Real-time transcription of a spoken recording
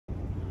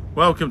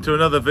Welcome to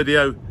another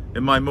video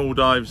in my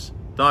Maldives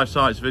Dive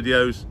Sites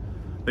videos.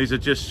 These are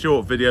just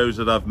short videos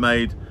that I've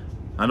made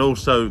and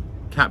also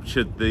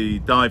captured the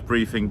dive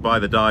briefing by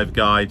the dive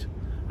guide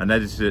and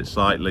edited it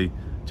slightly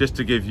just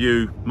to give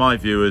you, my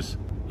viewers,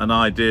 an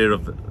idea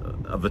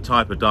of the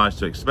type of dives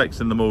to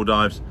expect in the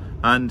Maldives.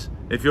 And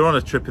if you're on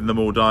a trip in the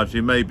Maldives,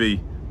 you may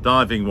be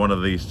diving one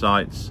of these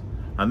sites,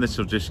 and this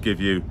will just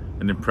give you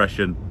an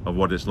impression of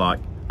what it's like.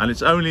 And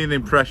it's only an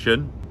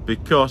impression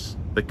because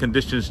the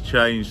conditions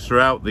change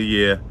throughout the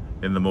year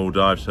in the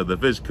Maldives, so the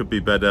viz could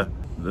be better,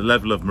 the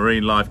level of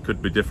marine life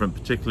could be different,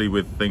 particularly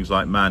with things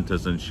like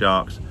mantas and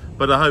sharks,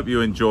 but I hope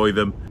you enjoy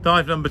them.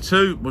 Dive number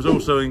 2 was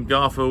also in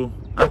Gaafu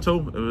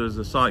Atoll. It was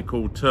a site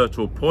called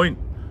Turtle Point,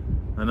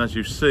 and as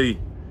you see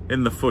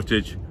in the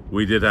footage,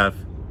 we did have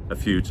a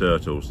few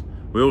turtles.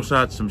 We also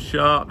had some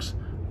sharks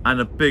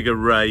and a big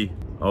array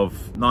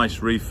of nice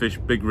reef fish,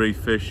 big reef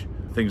fish,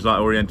 things like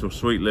oriental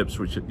sweet lips,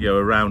 which are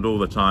around all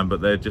the time, but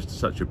they're just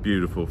such a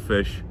beautiful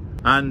fish.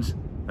 And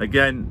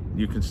again,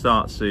 you can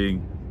start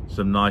seeing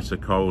some nicer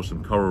corals,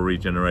 some coral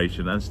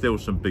regeneration, and still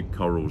some big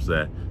corals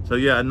there. So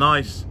yeah, a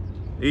nice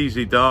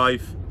easy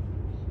dive.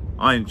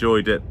 I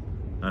enjoyed it,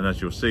 and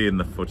as you'll see in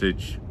the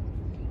footage,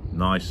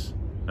 nice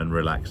and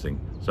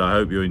relaxing. So I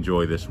hope you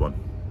enjoy this one.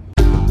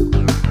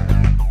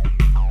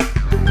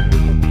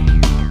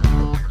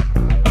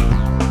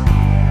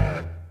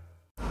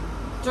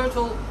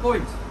 Turtle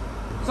Point.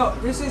 So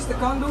this is the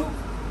Kooddoo,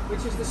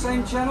 which is the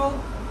same channel,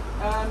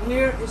 and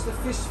here is the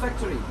fish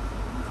factory.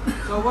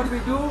 So what we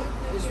do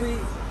is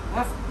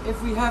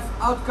if we have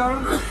out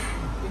current,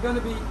 we're going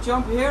to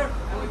jump here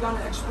and we're going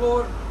to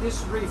explore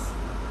this reef,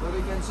 where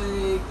we can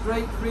see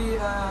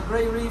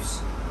grey reefs,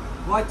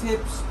 white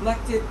tips,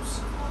 black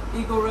tips,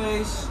 eagle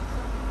rays.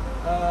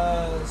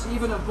 There's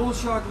even a bull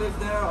shark live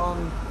there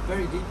on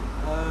very deep.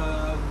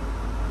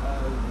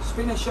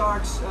 Spinner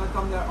sharks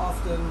come there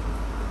often.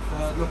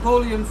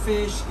 Napoleon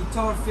fish,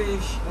 guitar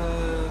fish,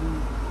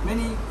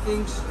 many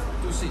things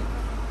to see.